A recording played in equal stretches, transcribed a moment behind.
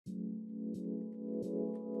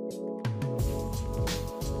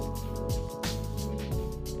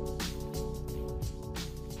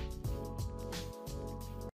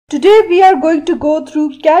Today we are going to go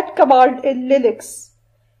through cat command in Linux.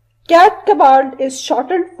 Cat command is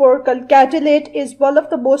shortened for concatenate, is one of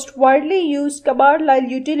the most widely used command line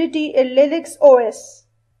utility in Linux OS.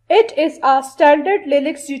 It is a standard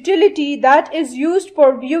Linux utility that is used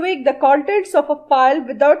for viewing the contents of a file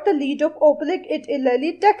without the need of opening it in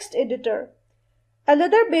any text editor.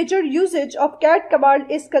 Another major usage of cat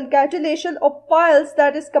command is concatenation of files,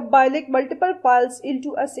 that is combining multiple files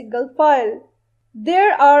into a single file.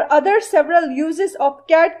 There are other several uses of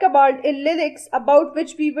cat command in Linux about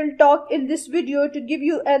which we will talk in this video to give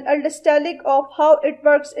you an understanding of how it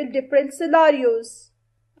works in different scenarios.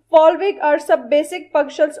 Following are some basic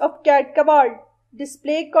functions of cat command: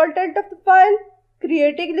 displaying content of the file,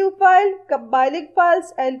 creating new file, combining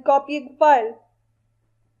files, and copying file.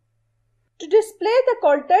 To display the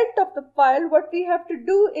content of the file, what we have to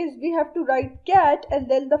do is we have to write cat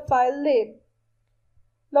and then the file name.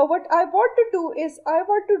 Now what I want to do is I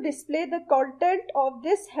want to display the content of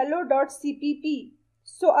this hello.cpp.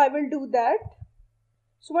 So I will do that.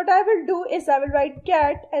 So what I will do is I will write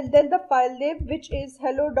cat and then the file name, which is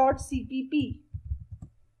hello.cpp.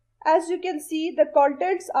 As you can see, the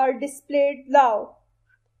contents are displayed now.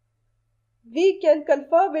 We can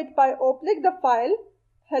confirm it by opening the file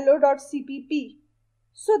hello.cpp.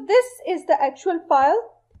 So this is the actual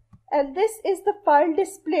file and this is the file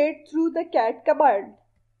displayed through the cat command.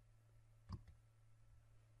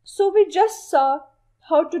 So we just saw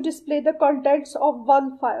how to display the contents of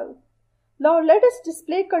one file. Now let us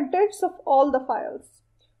display contents of all the files.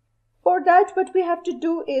 For that, what we have to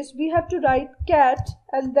do is we have to write cat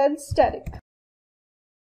and then static.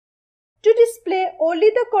 To display only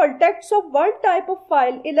the contents of one type of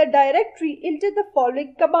file in a directory, enter the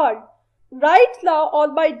following command. Right now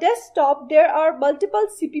on my desktop there are multiple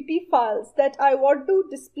CPP files that I want to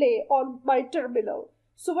display on my terminal.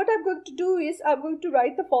 So what I'm going to do is I'm going to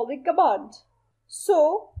write the following command.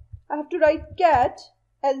 So I have to write cat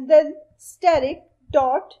and then static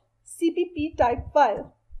dot cpp type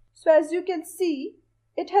file. So as you can see,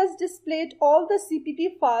 it has displayed all the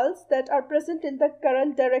CPP files that are present in the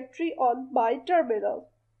current directory on my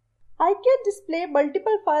terminal. I can display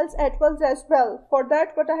multiple files at once as well. For that,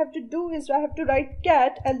 what I have to do is I have to write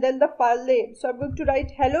cat and then the file name. So I'm going to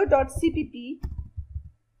write hello.cpp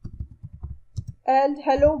and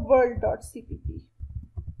hello world.cpp.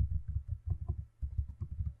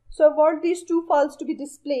 So I want these two files to be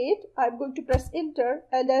displayed. I'm going to press enter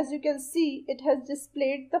and as you can see, it has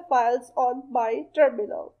displayed the files on my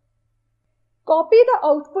terminal. Copy the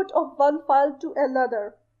output of one file to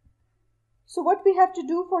another. So what we have to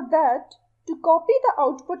do for that, to copy the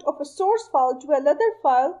output of a source file to another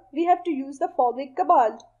file, we have to use the following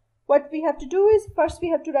command. What we have to do is first we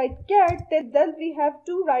have to write cat, then we have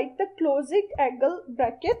to write the closing angle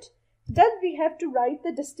bracket, then we have to write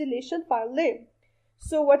the destination file name.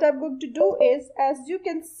 So what I'm going to do is, as you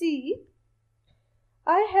can see,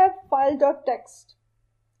 I have file.txt.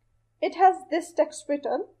 It has this text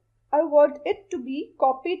written. I want it to be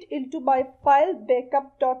copied into my file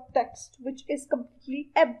backup.txt, which is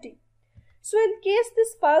completely empty. So in case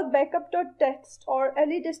this file backup.txt or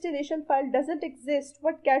any destination file doesn't exist,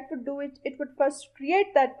 what cat would do it would first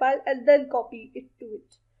create that file and then copy it to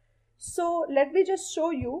it. So let me just show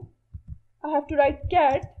you. I have to write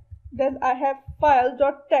cat, then I have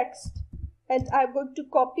file.txt and I'm going to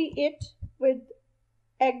copy it with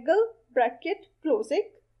angle bracket closing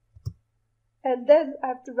and then I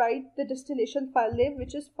have to write the destination file name,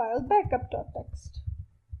 which is file backup.txt.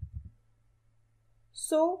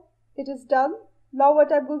 So it is done. Now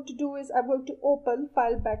what I'm going to do is I'm going to open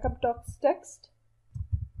file backup.txt.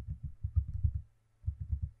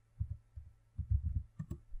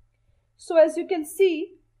 So as you can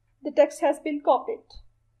see, the text has been copied.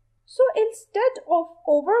 So instead of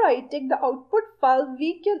overwriting the output file,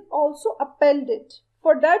 we can also append it.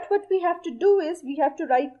 For that, what we have to do is we have to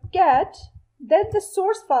write cat, then the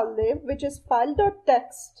source file name, which is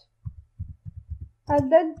file.txt, and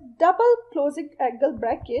then double closing angle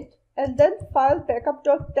bracket, and then file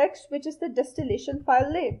backup.txt, which is the destination file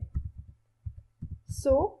name.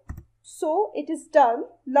 So it is done.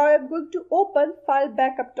 Now I'm going to open file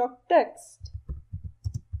backup.txt.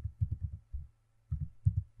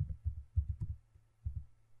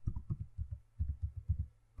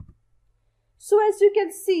 So as you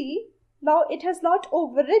can see, now it has not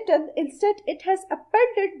overwritten, instead it has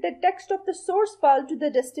appended the text of the source file to the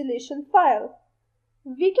destination file.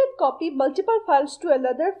 We can copy multiple files to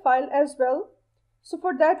another file as well. So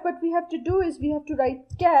for that, what we have to do is we have to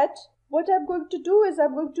write cat. What I'm going to do is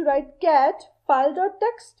I'm going to write cat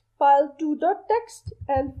file.txt file2.txt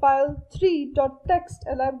and file3.txt,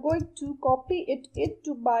 and I'm going to copy it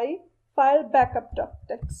into my file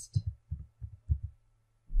backup.txt.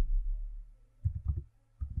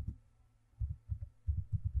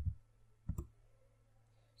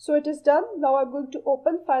 So it is done. Now I'm going to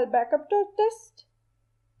open file backup.txt.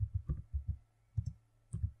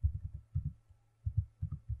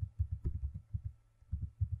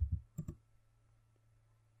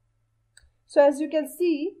 So as you can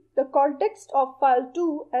see, the context of file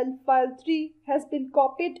 2 and file 3 has been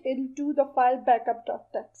copied into the file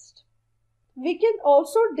backup.txt. We can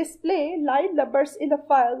also display line numbers in a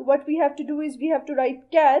file. What we have to do is we have to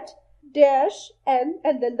write cat -n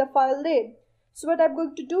and then the file name. So what I'm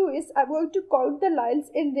going to do is I'm going to count the lines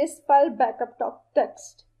in this file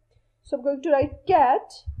backup.txt. So I'm going to write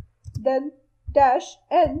cat, then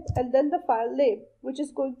 -n and then the file name, which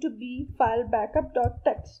is going to be file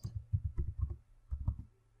backup.txt.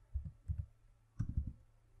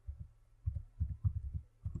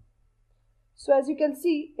 So as you can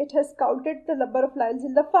see, it has counted the number of lines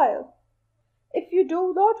in the file. If you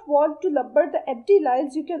do not want to number the empty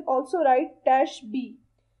lines, you can also write -b.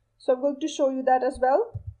 So I'm going to show you that as well.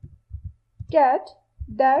 Cat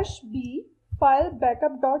 -b file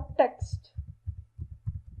backup.txt.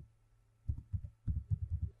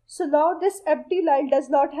 So now this empty line does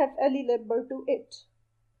not have any number to it.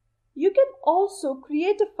 You can also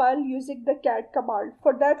create a file using the cat command.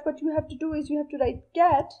 For that, what you have to do is you have to write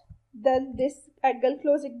cat, then this angle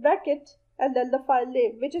closing bracket, and then the file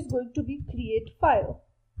name, which is going to be create file.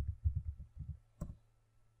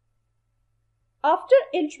 After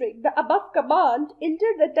entering the above command,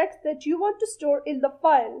 enter the text that you want to store in the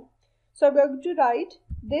file. So I'm going to write,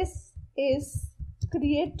 this is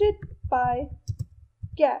created by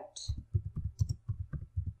cat.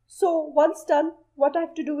 So once done, what I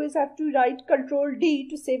have to do is I have to write Ctrl D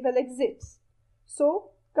to save and exit. So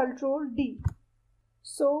Ctrl D.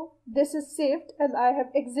 So this is saved and I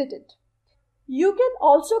have exited. You can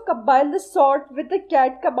also combine the sort with the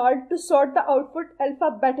cat command to sort the output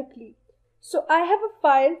alphabetically. So I have a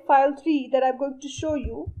file, file3, that I'm going to show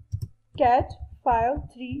you, cat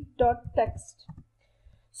file3.txt.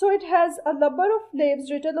 So it has a number of names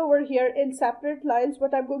written over here in separate lines.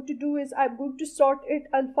 What I'm going to do is I'm going to sort it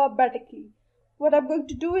alphabetically. What I'm going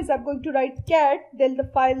to do is I'm going to write cat, then the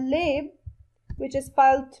file name, which is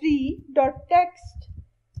file3.txt.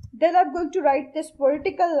 Then I'm going to write this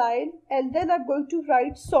vertical line, and then I'm going to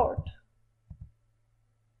write sort.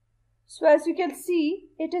 So as you can see,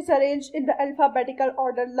 it is arranged in the alphabetical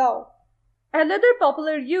order now. Another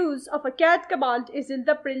popular use of a cat command is in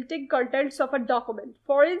the printing contents of a document.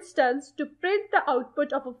 For instance, to print the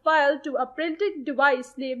output of a file to a printing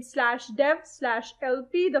device named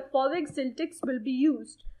 /dev/lp, the following syntax will be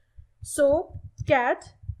used. So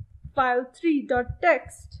cat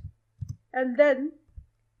file3.txt, and then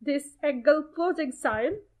this angle closing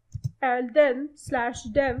sign, and then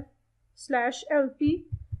 /dev/lp,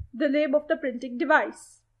 the name of the printing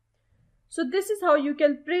device. So this is how you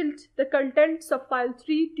can print the contents of file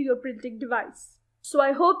 3 to your printing device. So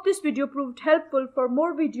I hope this video proved helpful. For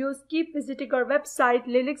more videos, keep visiting our website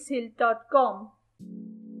linuxhill.com.